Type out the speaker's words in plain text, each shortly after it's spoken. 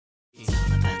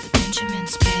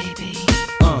Benjamins, baby.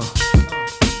 Yeah. It's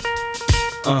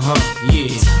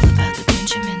all about the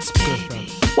Benjamins,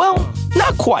 baby. Well,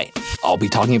 not quite. I'll be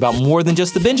talking about more than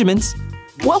just the Benjamins.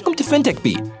 Welcome to FinTech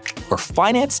Beat, where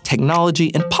finance,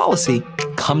 technology, and policy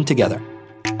come together.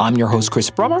 I'm your host, Chris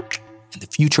Brummer, and the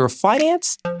future of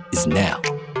finance is now.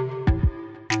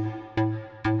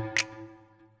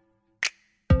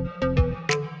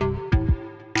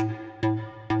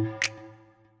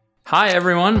 Hi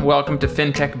everyone, welcome to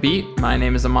FinTech Beat. My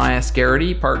name is Amaya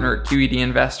Scarity, partner at QED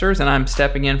Investors, and I'm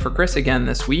stepping in for Chris again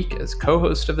this week as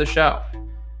co-host of the show.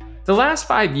 The last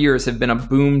 5 years have been a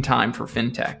boom time for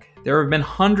FinTech. There have been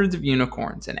hundreds of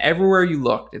unicorns, and everywhere you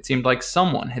looked, it seemed like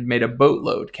someone had made a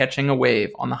boatload catching a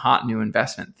wave on the hot new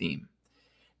investment theme.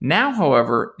 Now,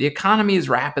 however, the economy is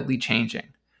rapidly changing,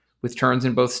 with turns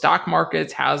in both stock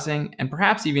markets, housing, and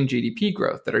perhaps even GDP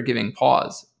growth that are giving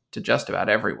pause to just about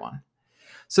everyone.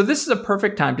 So this is a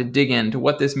perfect time to dig into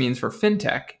what this means for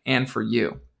FinTech and for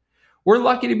you. We're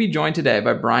lucky to be joined today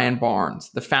by Brian Barnes,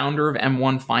 the founder of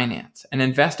M1 Finance, an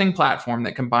investing platform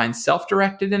that combines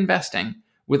self-directed investing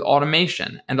with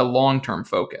automation and a long-term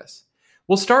focus.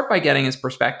 We'll start by getting his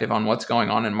perspective on what's going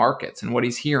on in markets and what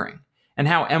he's hearing, and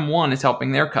how M1 is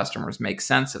helping their customers make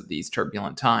sense of these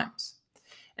turbulent times.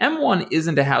 M1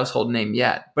 isn't a household name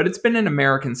yet, but it's been an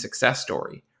American success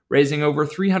story, raising over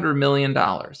 $300 million,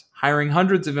 hiring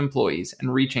hundreds of employees,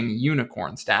 and reaching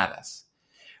unicorn status.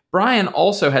 Brian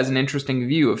also has an interesting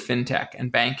view of fintech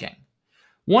and banking.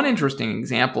 One interesting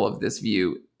example of this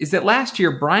view is that last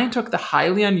year, Brian took the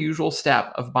highly unusual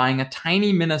step of buying a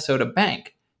tiny Minnesota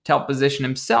bank to help position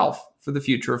himself for the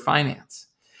future of finance.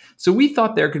 So we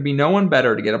thought there could be no one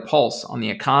better to get a pulse on the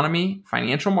economy,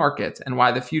 financial markets, and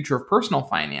why the future of personal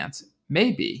finance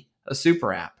may be a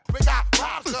super app.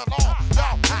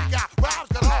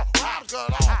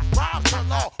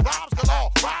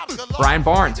 Brian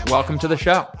Barnes, welcome to the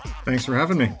show. Thanks for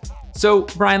having me. So,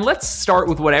 Brian, let's start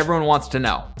with what everyone wants to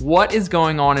know. What is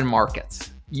going on in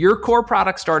markets? Your core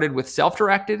product started with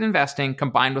self-directed investing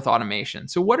combined with automation.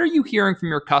 So what are you hearing from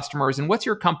your customers, and what's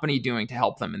your company doing to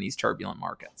help them in these turbulent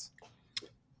markets?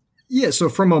 Yeah, so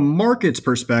from a markets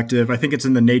perspective, I think it's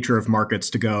in the nature of markets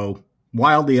to go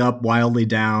wildly up, wildly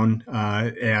down,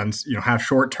 and have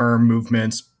short-term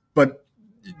movements. But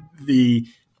the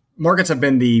markets have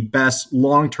been the best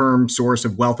long-term source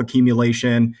of wealth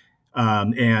accumulation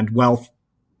and wealth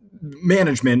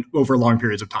management over long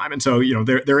periods of time. And so,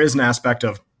 there is an aspect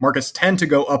of markets tend to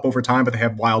go up over time, but they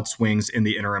have wild swings in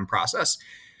the interim process.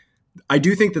 I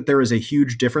do think that there is a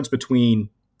huge difference between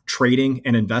trading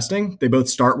and investing. They both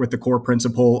start with the core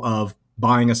principle of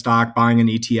buying a stock, buying an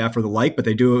ETF or the like, but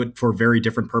they do it for very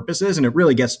different purposes. And it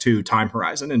really gets to time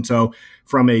horizon. And so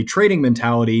from a trading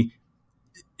mentality,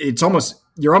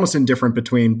 you're almost indifferent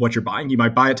between what you're buying. You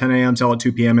might buy at 10 a.m., sell at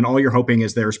 2 p.m., and all you're hoping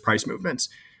is there's price movements.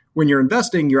 When you're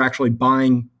investing, you're actually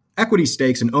buying equity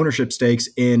stakes and ownership stakes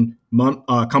in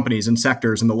companies and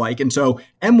sectors and the like. And so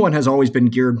M1 has always been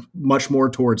geared much more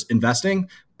towards investing,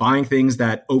 buying things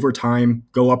that over time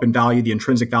go up in value. The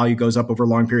intrinsic value goes up over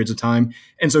long periods of time.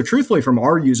 And so truthfully, from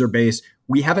our user base,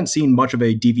 we haven't seen much of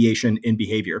a deviation in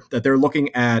behavior, that they're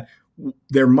looking at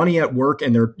their money at work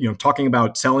and they're talking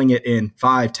about selling it in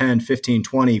 5, 10, 15,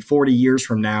 20, 40 years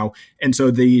from now. And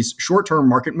so these short-term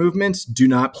market movements do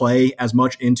not play as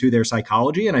much into their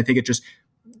psychology. And I think it just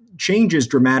changes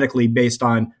dramatically based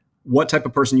on what type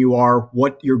of person you are,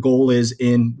 what your goal is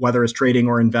in whether it's trading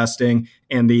or investing,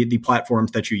 and the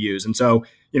platforms that you use. And so,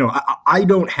 I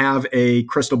don't have a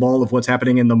crystal ball of what's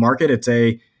happening in the market. It's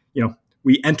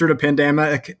we entered a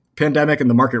pandemic and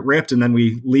the market ripped, and then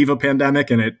we leave a pandemic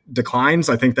and it declines.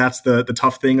 I think that's the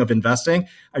tough thing of investing.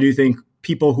 I do think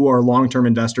people who are long-term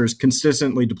investors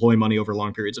consistently deploy money over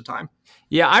long periods of time.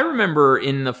 Yeah, I remember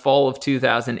in the fall of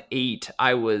 2008,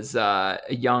 I was a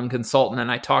young consultant,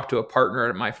 and I talked to a partner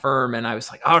at my firm, and I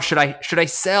was like, "Oh, should I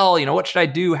sell? What should I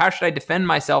do? How should I defend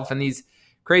myself in these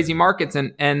crazy markets?"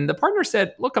 And the partner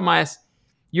said, "Look, Amias,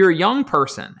 you're a young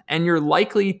person, and you're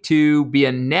likely to be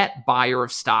a net buyer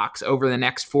of stocks over the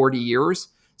next 40 years.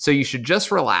 So you should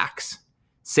just relax,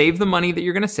 save the money that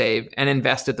you're going to save, and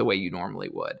invest it the way you normally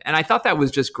would." And I thought that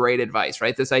was just great advice,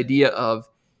 right? This idea of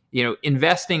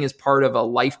investing is part of a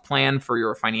life plan for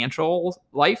your financial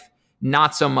life,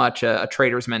 not so much a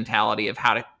trader's mentality of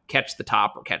how to catch the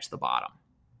top or catch the bottom.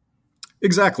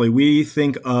 Exactly. We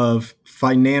think of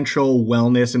financial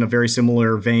wellness in a very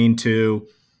similar vein to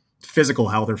physical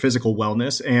health or physical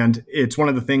wellness. And it's one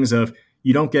of the things of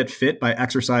You don't get fit by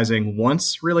exercising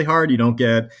once really hard. You don't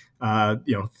get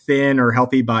thin or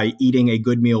healthy by eating a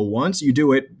good meal once. You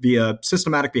do it via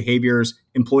systematic behaviors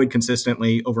employed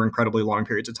consistently over incredibly long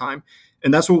periods of time.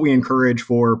 And that's what we encourage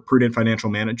for prudent financial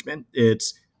management.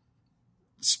 It's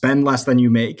spend less than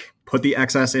you make, put the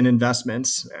excess in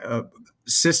investments,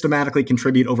 systematically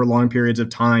contribute over long periods of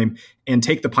time, and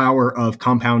take the power of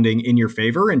compounding in your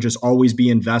favor, and just always be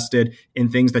invested in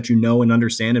things that you know and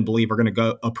understand and believe are going to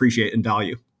go appreciate in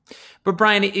value. But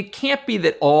Brian, it can't be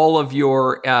that all of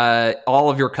your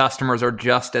customers are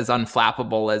just as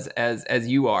unflappable as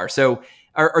you are. So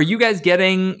are you guys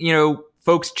getting,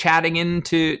 folks chatting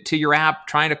into your app,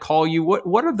 trying to call you?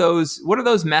 What are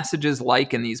those messages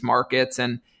like in these markets,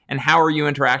 and how are you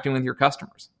interacting with your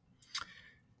customers?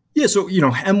 Yeah, so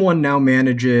M1 now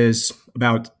manages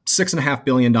about $6.5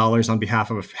 billion on behalf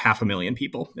of 500,000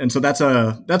 people, and so that's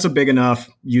a big enough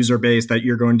user base that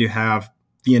you're going to have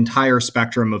the entire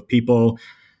spectrum of people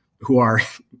who are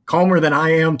calmer than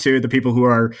I am to the people who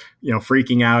are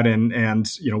freaking out and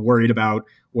worried about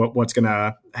what's going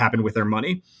to happen with their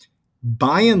money.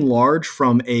 By and large,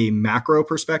 from a macro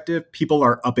perspective, people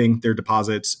are upping their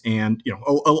deposits, and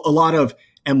a lot of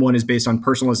M1 is based on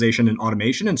personalization and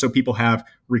automation. And so people have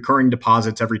recurring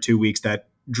deposits every 2 weeks that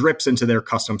drips into their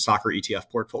custom stock or ETF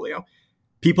portfolio.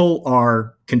 People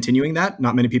are continuing that.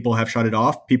 Not many people have shut it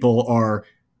off. People are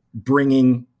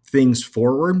bringing things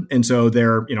forward. And so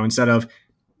they're, instead of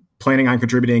planning on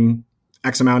contributing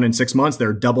X amount in 6 months,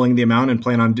 they're doubling the amount and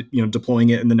plan on, deploying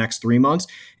it in the next 3 months.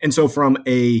 And so from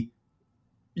a,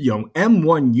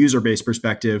 M1 user base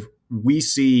perspective, we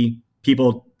see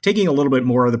people taking a little bit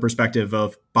more of the perspective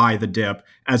of buy the dip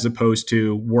as opposed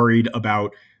to worried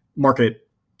about market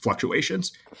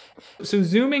fluctuations. So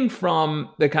zooming from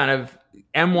the kind of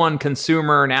M1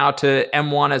 consumer now to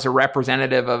M1 as a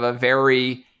representative of a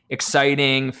very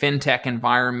exciting fintech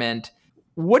environment,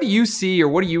 what do you see or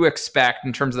what do you expect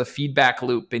in terms of the feedback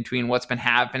loop between what's been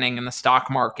happening in the stock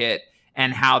market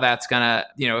and how that's going to,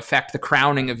 affect the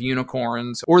crowning of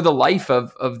unicorns or the life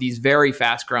of these very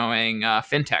fast-growing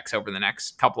fintechs over the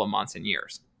next couple of months and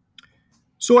years?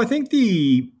 So I think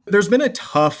there's been a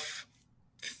tough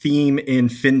theme in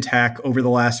fintech over the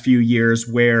last few years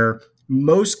where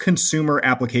most consumer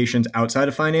applications outside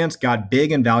of finance got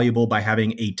big and valuable by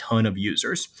having a ton of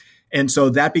users. And so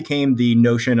that became the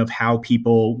notion of how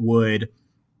people would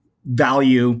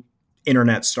value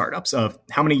internet startups, of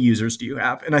how many users do you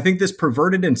have? And I think this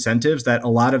perverted incentives that a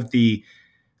lot of the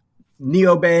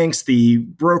neobanks, the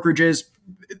brokerages,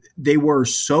 they were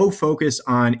so focused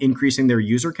on increasing their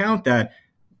user count that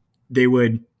they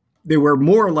were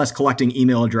more or less collecting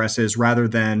email addresses rather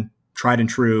than tried and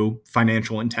true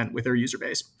financial intent with their user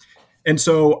base. And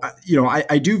so,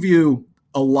 I do view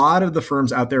a lot of the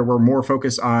firms out there were more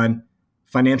focused on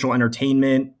financial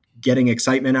entertainment, getting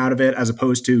excitement out of it, as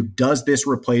opposed to, does this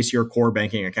replace your core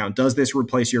banking account? Does this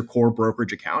replace your core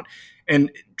brokerage account?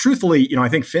 And truthfully, I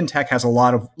think fintech has a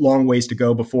lot of long ways to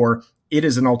go before it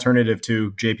is an alternative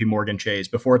to JP Morgan Chase,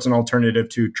 before it's an alternative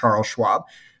to Charles Schwab.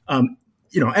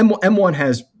 M1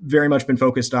 has very much been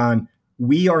focused on,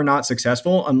 we are not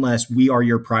successful unless we are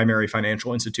your primary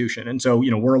financial institution. And so,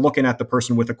 we're looking at the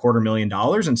person with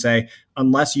 $250,000 and say,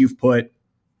 unless you've put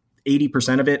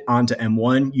 80% of it onto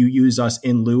M1, you use us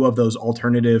in lieu of those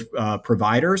alternative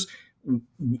providers,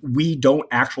 we don't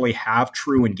actually have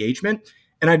true engagement.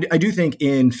 And I do think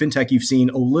in fintech, you've seen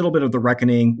a little bit of the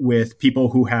reckoning with people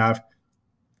who have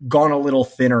gone a little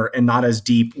thinner and not as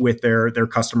deep with their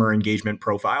customer engagement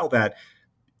profile, that,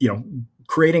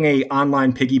 creating a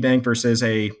online piggy bank versus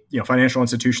a financial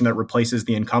institution that replaces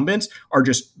the incumbents are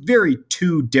just very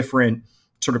two different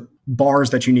sort of bars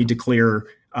that you need to clear.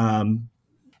 And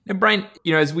Brian,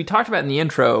 as we talked about in the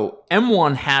intro,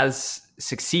 M1 has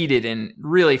succeeded in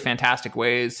really fantastic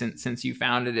ways since you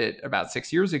founded it about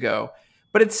 6 years ago,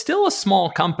 but it's still a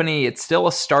small company. It's still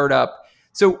a startup.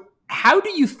 So how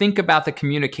do you think about the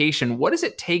communication? What does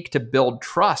it take to build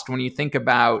trust when you think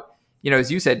about,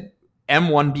 as you said,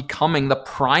 M1 becoming the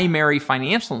primary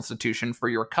financial institution for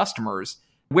your customers?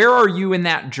 Where are you in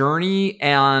that journey,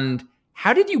 and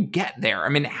how did you get there? I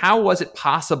mean, how was it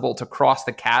possible to cross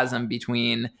the chasm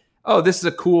between, oh, this is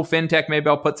a cool fintech, maybe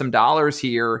I'll put some dollars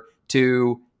here,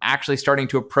 to actually starting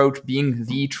to approach being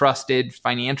the trusted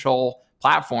financial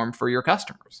platform for your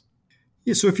customers?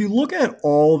 Yeah, so if you look at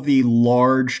all the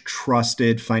large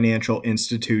trusted financial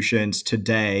institutions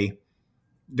today,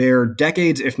 they're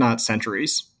decades, if not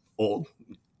centuries old.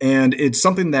 And it's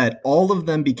something that all of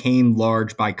them became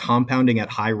large by compounding at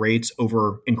high rates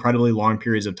over incredibly long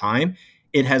periods of time.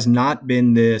 It has not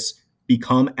been this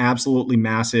become absolutely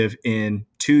massive in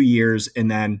 2 years and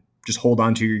then just hold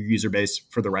on to your user base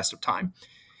for the rest of time.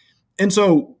 And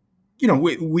so,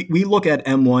 we look at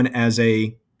M1 as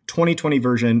a 2020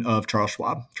 version of Charles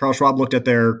Schwab. Charles Schwab looked at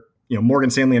their, Morgan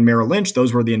Stanley and Merrill Lynch,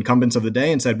 those were the incumbents of the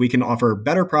day, and said, we can offer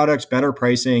better products, better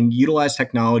pricing, utilize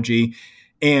technology.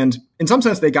 And in some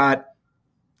sense, they got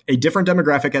a different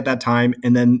demographic at that time,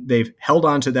 and then they've held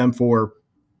on to them for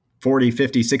 40,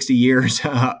 50, 60 years,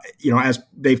 as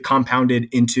they've compounded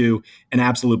into an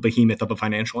absolute behemoth of a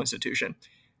financial institution.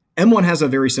 M1 has a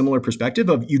very similar perspective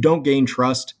of you don't gain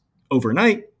trust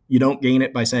overnight. You don't gain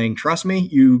it by saying, trust me.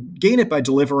 You gain it by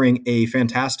delivering a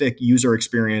fantastic user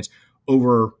experience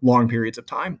over long periods of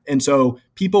time. And so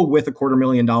people with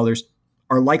 $250,000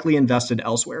 are likely invested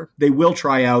elsewhere. They will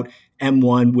try out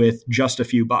M1 with just a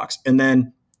few bucks. And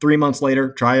then 3 months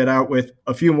later, try it out with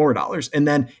a few more dollars. And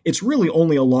then it's really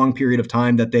only a long period of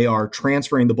time that they are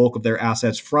transferring the bulk of their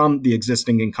assets from the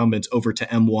existing incumbents over to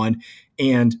M1.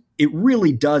 And it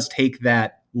really does take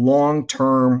that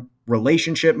long-term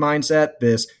relationship mindset,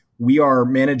 this we are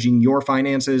managing your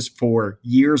finances for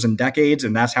years and decades,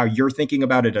 and that's how you're thinking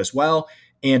about it as well.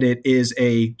 And it is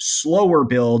a slower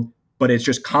build, but it's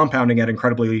just compounding at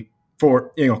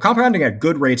compounding at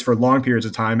good rates for long periods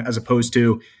of time, as opposed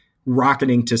to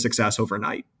rocketing to success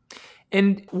overnight.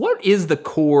 And what is the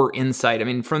core insight? I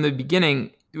mean, from the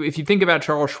beginning, if you think about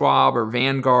Charles Schwab or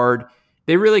Vanguard,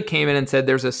 they really came in and said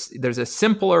there's a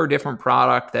simpler, different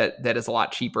product that is a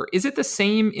lot cheaper. Is it the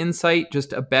same insight,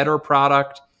 just a better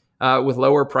product with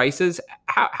lower prices?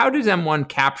 How does M1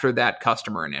 capture that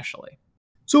customer initially?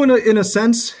 So in a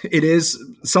sense, it is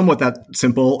somewhat that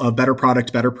simple, a better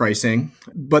product, better pricing.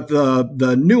 But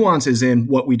the nuance is in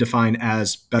what we define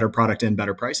as better product and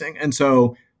better pricing. And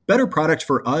so better product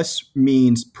for us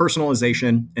means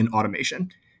personalization and automation.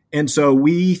 And so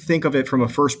we think of it from a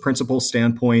first principle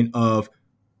standpoint of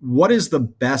what is the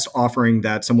best offering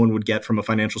that someone would get from a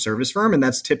financial service firm? And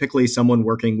that's typically someone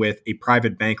working with a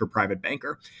private bank or private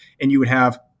banker. And you would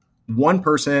have one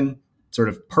person sort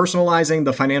of personalizing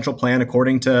the financial plan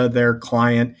according to their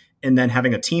client, and then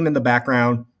having a team in the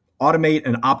background automate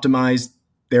and optimize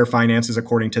their finances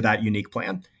according to that unique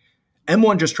plan.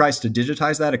 M1 just tries to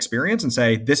digitize that experience and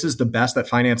say, this is the best that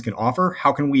finance can offer.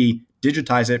 How can we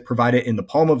digitize it, provide it in the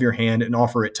palm of your hand, and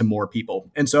offer it to more people?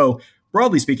 And so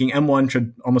broadly speaking, M1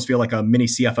 should almost feel like a mini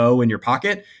CFO in your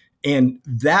pocket. And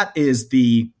that is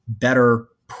the better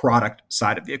product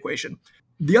side of the equation.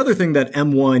 The other thing that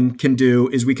M1 can do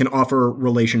is we can offer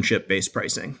relationship-based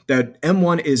pricing. That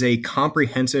M1 is a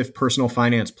comprehensive personal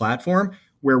finance platform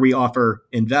where we offer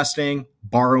investing,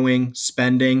 borrowing,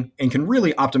 spending, and can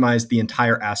really optimize the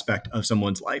entire aspect of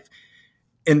someone's life.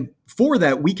 And for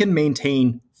that, we can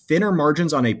maintain thinner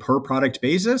margins on a per product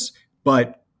basis,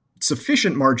 but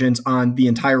sufficient margins on the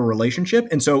entire relationship.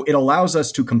 And so it allows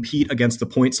us to compete against the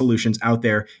point solutions out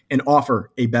there and offer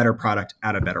a better product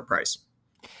at a better price.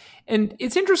 And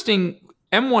it's interesting,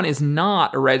 M1 is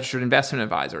not a registered investment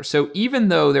advisor. So even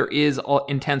though there is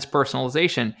intense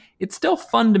personalization, it's still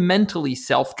fundamentally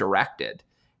self-directed.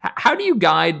 How do you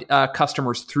guide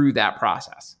customers through that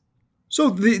process? So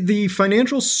the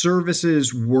financial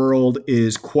services world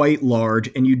is quite large,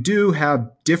 and you do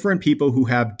have different people who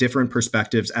have different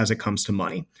perspectives as it comes to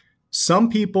money. Some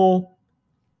people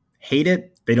hate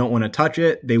it. They don't want to touch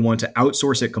it. They want to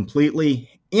outsource it completely,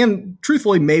 and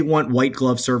truthfully may want white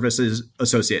glove services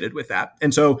associated with that.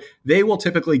 And so they will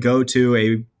typically go to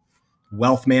a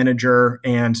wealth manager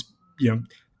and,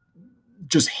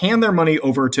 just hand their money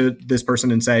over to this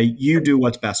person and say, you do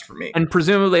what's best for me. And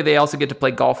presumably they also get to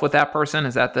play golf with that person.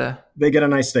 Is that They get a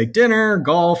nice steak dinner,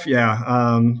 golf.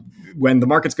 Yeah. When the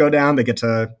markets go down, they get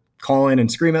to call in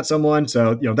and scream at someone.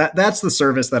 So, that's the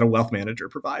service that a wealth manager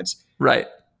provides. Right.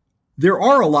 There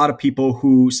are a lot of people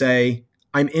who say,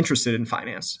 I'm interested in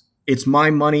finance. It's my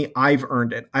money. I've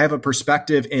earned it. I have a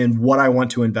perspective in what I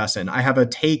want to invest in. I have a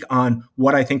take on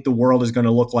what I think the world is going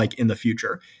to look like in the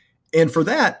future. And for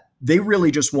that, they really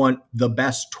just want the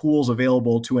best tools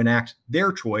available to enact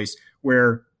their choice,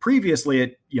 where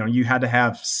previously you had to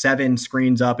have 7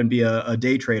 screens up and be a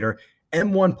day trader.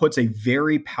 M1 puts a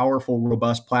very powerful,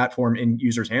 robust platform in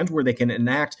users' hands where they can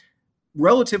enact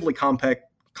relatively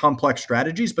complex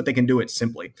strategies, but they can do it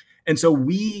simply. And so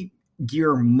we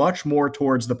gear much more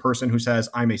towards the person who says,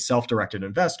 I'm a self-directed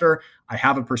investor. I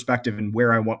have a perspective in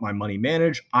where I want my money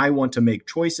managed. I want to make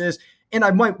choices, and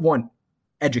I might want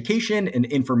education and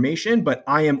information, but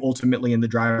I am ultimately in the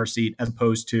driver's seat as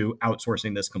opposed to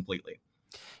outsourcing this completely.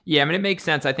 Yeah, I mean, it makes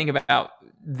sense. I think about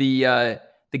the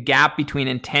gap between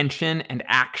intention and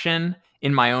action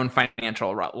in my own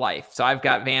financial life. So I've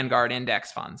got Vanguard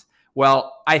index funds.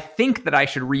 Well, I think that I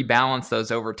should rebalance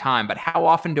those over time, but how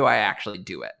often do I actually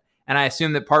do it? And I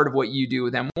assume that part of what you do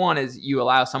with M1 is you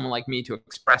allow someone like me to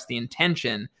express the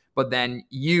intention, but then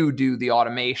you do the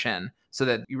automation so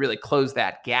that you really close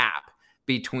that gap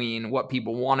between what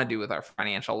people want to do with our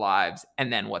financial lives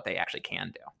and then what they actually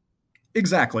can do.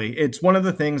 Exactly. It's one of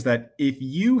the things that if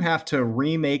you have to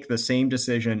remake the same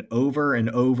decision over and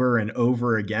over and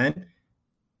over again,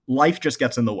 life just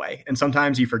gets in the way. And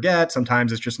sometimes you forget,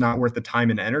 sometimes it's just not worth the time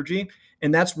and energy.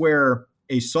 And that's where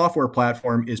a software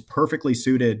platform is perfectly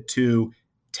suited to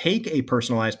take a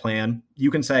personalized plan.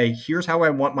 You can say, here's how I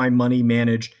want my money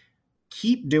managed.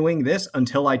 Keep doing this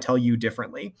until I tell you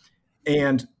differently.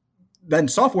 And then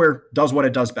software does what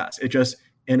it does best. It just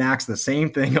enacts the same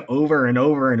thing over and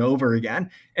over and over again.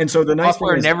 And so the nice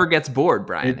software thing is never gets bored,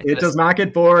 Brian. It does not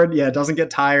get bored. Yeah, it doesn't get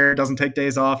tired, doesn't take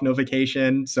days off, no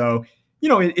vacation. So,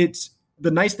 it's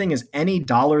the nice thing is any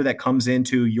dollar that comes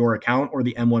into your account or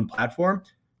the M1 platform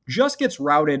just gets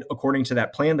routed according to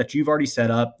that plan that you've already set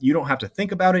up. You don't have to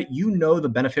think about it. The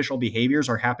beneficial behaviors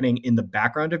are happening in the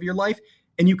background of your life,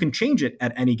 and you can change it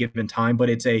at any given time, but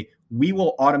we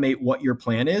will automate what your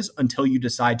plan is until you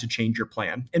decide to change your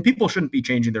plan. And people shouldn't be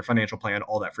changing their financial plan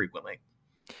all that frequently.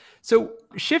 So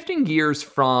shifting gears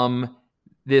from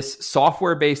this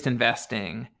software-based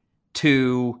investing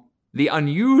to the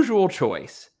unusual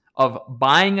choice of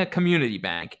buying a community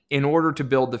bank in order to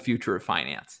build the future of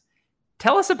finance.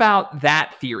 Tell us about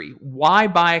that theory. Why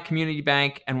buy a community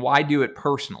bank and why do it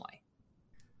personally?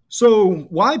 So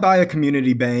why buy a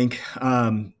community bank?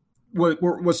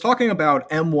 Was talking about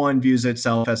M1 views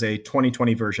itself as a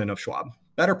 2020 version of Schwab.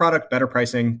 Better product, better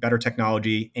pricing, better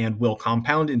technology, and will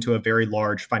compound into a very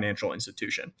large financial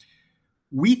institution.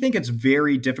 We think it's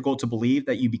very difficult to believe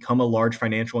that you become a large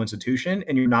financial institution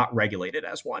and you're not regulated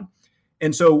as one.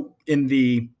 And so in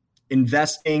the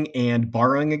investing and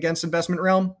borrowing against investment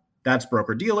realm, that's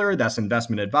broker-dealer, that's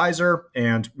investment advisor,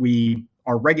 and we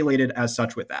are regulated as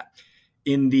such with that.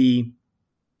 In the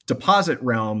deposit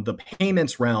realm, the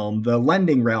payments realm, the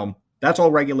lending realm, that's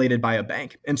all regulated by a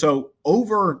bank. And so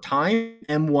over time,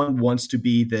 M1 wants to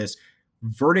be this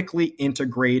vertically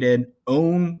integrated,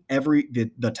 own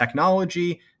the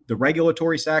technology, the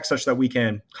regulatory stack, such that we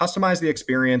can customize the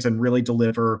experience and really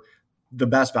deliver the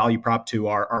best value prop to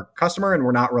our customer. And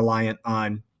we're not reliant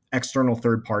on external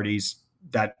third parties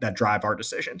that drive our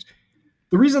decisions.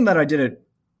 The reason that I did it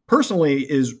personally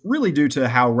is really due to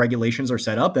how regulations are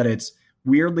set up, that it's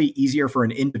weirdly easier for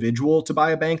an individual to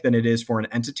buy a bank than it is for an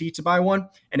entity to buy one.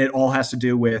 And it all has to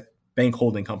do with bank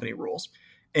holding company rules.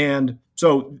 And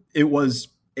so it was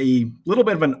a little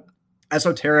bit of an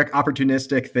esoteric,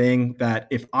 opportunistic thing that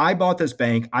if I bought this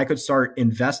bank, I could start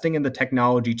investing in the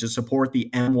technology to support the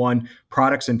M1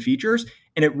 products and features.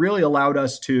 And it really allowed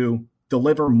us to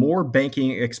deliver more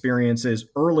banking experiences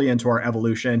early into our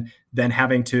evolution than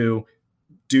having to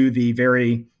do the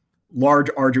very large,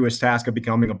 arduous task of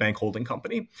becoming a bank holding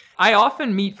company. I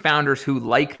often meet founders who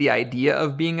like the idea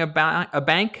of being a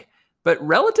bank, but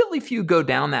relatively few go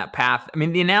down that path. I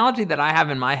mean, the analogy that I have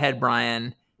in my head,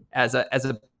 Brian, as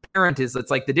a parent is it's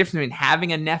like the difference between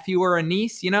having a nephew or a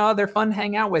niece. They're fun to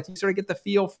hang out with. You sort of get the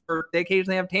feel for, they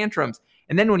occasionally have tantrums.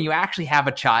 And then when you actually have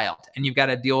a child and you've got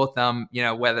to deal with them,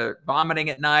 whether vomiting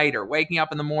at night or waking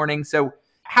up in the morning. So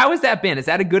how has that been? Is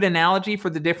that a good analogy for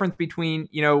the difference between,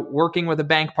 working with a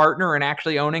bank partner and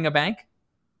actually owning a bank?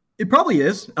 It probably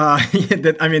is.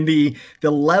 The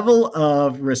level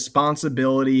of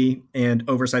responsibility and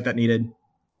oversight that needed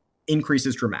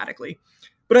increases dramatically.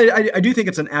 But I do think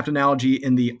it's an apt analogy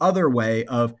in the other way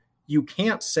of you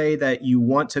can't say that you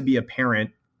want to be a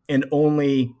parent and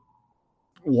only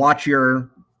watch your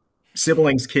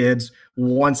siblings' kids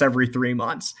once every 3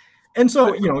 months. And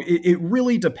so, it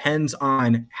really depends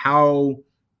on how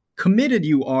committed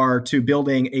you are to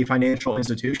building a financial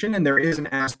institution. And there is an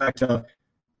aspect of,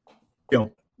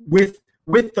 with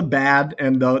the bad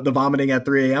and the vomiting at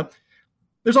 3 a.m.,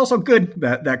 there's also good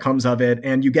that comes of it.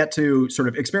 And you get to sort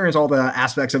of experience all the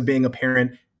aspects of being a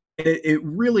parent. It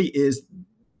really is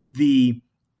the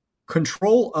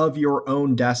control of your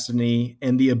own destiny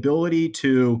and the ability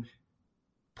to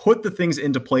put the things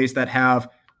into place that have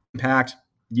impact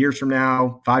years from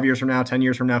now, 5 years from now, 10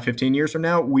 years from now, 15 years from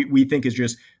now, we think is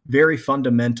just very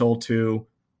fundamental to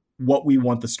what we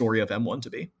want the story of M1 to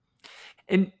be.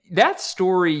 And that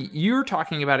story, you're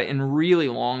talking about it in really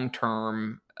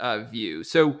long-term view.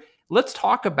 So let's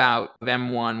talk about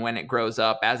M1 when it grows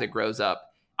up, as it grows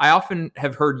up. I often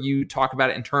have heard you talk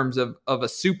about it in terms of a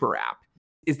super app.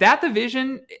 Is that the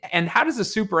vision? And how does a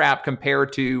super app compare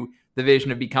to the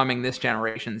vision of becoming this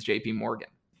generation's JP Morgan?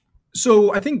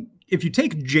 So I think if you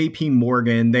take JP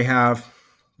Morgan, they have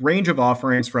range of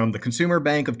offerings from the consumer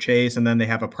bank of Chase, and then they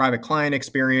have a private client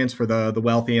experience for the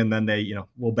wealthy, and then they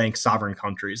will bank sovereign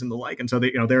countries and the like. And so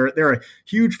they're a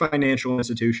huge financial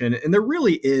institution, and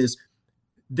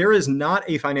there is not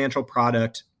a financial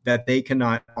product that they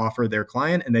cannot offer their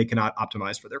client and they cannot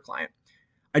optimize for their client.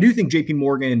 I do think JP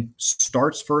Morgan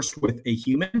starts first with a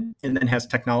human and then has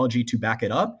technology to back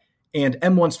it up. And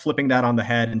M1's flipping that on the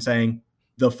head and saying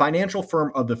the financial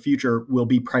firm of the future will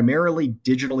be primarily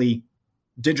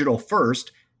digital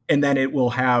first, and then it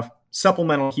will have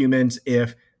supplemental humans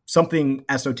if something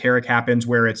esoteric happens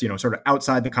where it's sort of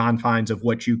outside the confines of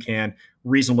what you can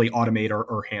reasonably automate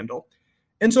or handle.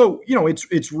 And so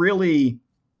it's really,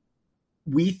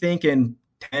 we think in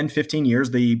 10, 15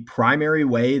 years, the primary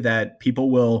way that people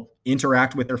will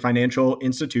interact with their financial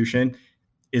institution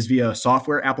is via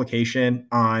software application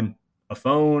on a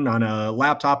phone, on a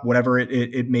laptop, whatever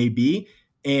it may be.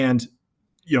 And,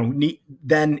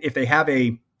 then if they have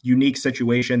a unique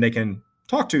situation, they can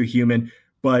talk to a human,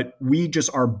 but we just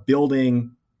are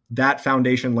building that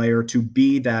foundation layer to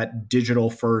be that digital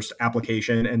first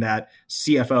application and that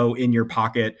CFO in your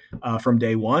pocket from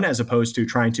day one, as opposed to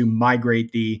trying to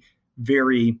migrate the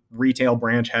very retail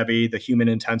branch heavy, the human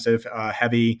intensive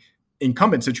heavy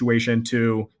incumbent situation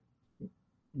to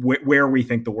where we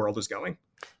think the world is going.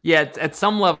 Yeah, at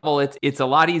some level, it's a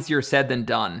lot easier said than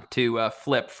done to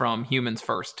flip from humans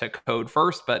first to code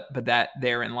first, but that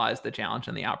therein lies the challenge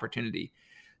and the opportunity.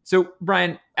 So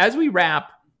Brian, as we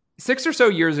wrap, 6 or so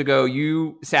years ago,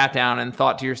 you sat down and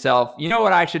thought to yourself, you know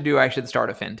what I should do? I should start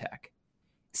a fintech.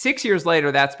 6 years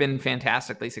later, that's been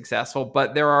fantastically successful,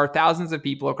 but there are thousands of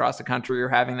people across the country who are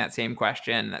having that same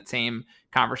question, that same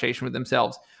conversation with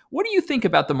themselves. What do you think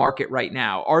about the market right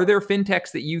now? Are there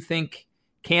fintechs that you think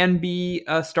can be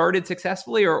started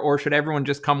successfully, or should everyone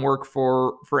just come work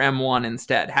for M1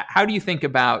 instead? How do you think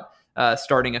about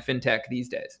starting a fintech these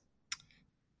days?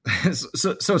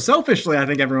 So selfishly, I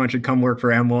think everyone should come work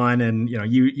for M1 and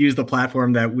use the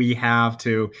platform that we have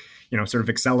to sort of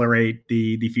accelerate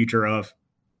the future of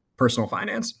personal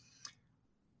finance.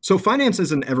 So finance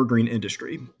is an evergreen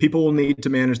industry. People will need to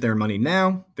manage their money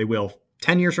now. They will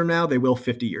 10 years from now. They will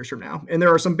 50 years from now. And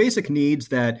there are some basic needs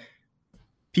that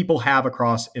people have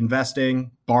across investing,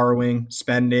 borrowing,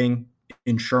 spending,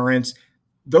 insurance.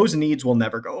 Those needs will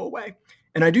never go away.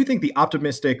 And I do think the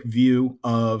optimistic view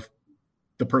of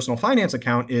the personal finance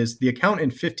account is the account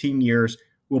in 15 years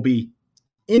will be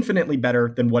infinitely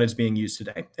better than what is being used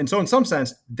today. And so in some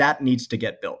sense, that needs to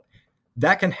get built.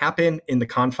 That can happen in the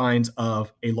confines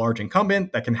of a large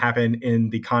incumbent, that can happen in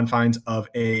the confines of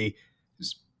a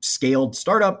scaled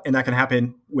startup, and that can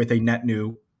happen with a net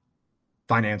new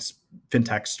finance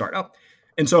fintech startup.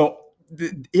 And so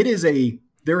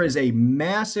there is a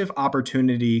massive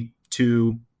opportunity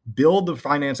to build the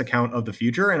finance account of the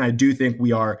future. And I do think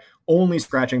we are only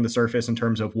scratching the surface in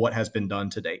terms of what has been done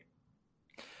to date.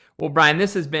 Well, Brian,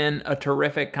 this has been a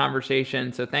terrific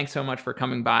conversation. So thanks so much for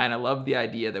coming by. And I love the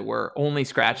idea that we're only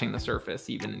scratching the surface,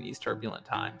 even in these turbulent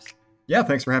times. Yeah,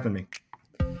 thanks for having me.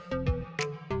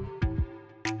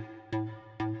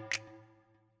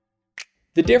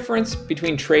 The difference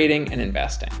between trading and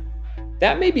investing.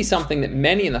 That may be something that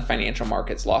many in the financial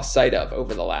markets lost sight of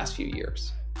over the last few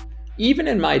years. Even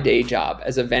in my day job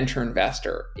as a venture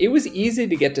investor, it was easy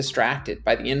to get distracted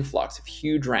by the influx of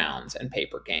huge rounds and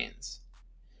paper gains.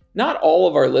 Not all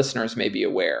of our listeners may be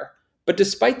aware, but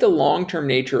despite the long-term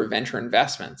nature of venture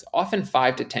investments, often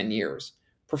 5 to 10 years,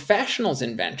 professionals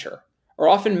in venture are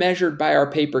often measured by our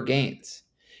paper gains.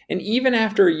 And even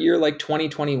after a year like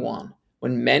 2021,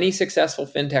 when many successful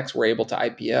fintechs were able to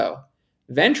IPO,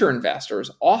 venture investors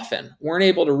often weren't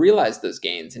able to realize those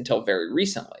gains until very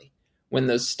recently, when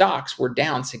those stocks were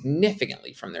down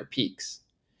significantly from their peaks.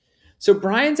 So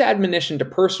Brian's admonition to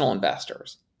personal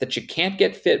investors that you can't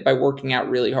get fit by working out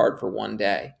really hard for one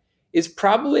day is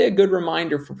probably a good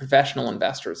reminder for professional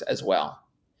investors as well.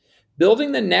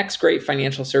 Building the next great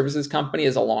financial services company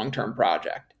is a long-term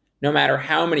project, no matter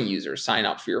how many users sign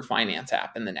up for your finance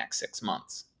app in the next 6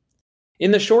 months. In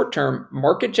the short term,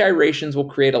 market gyrations will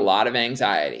create a lot of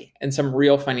anxiety and some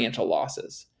real financial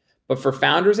losses. But for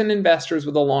founders and investors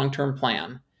with a long-term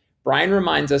plan, Brian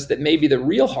reminds us that maybe the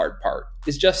real hard part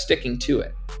is just sticking to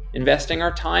it, investing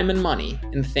our time and money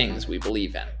in things we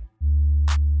believe in.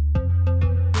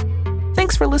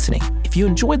 Thanks for listening. If you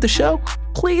enjoyed the show,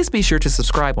 please be sure to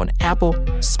subscribe on Apple,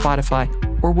 Spotify,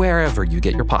 or wherever you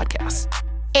get your podcasts.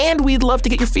 And we'd love to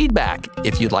get your feedback.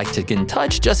 If you'd like to get in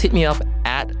touch, just hit me up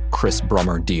at Chris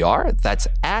Brummer DR. That's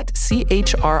at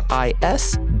ChrisBrummer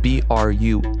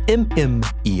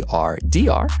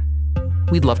DR.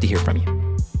 We'd love to hear from you.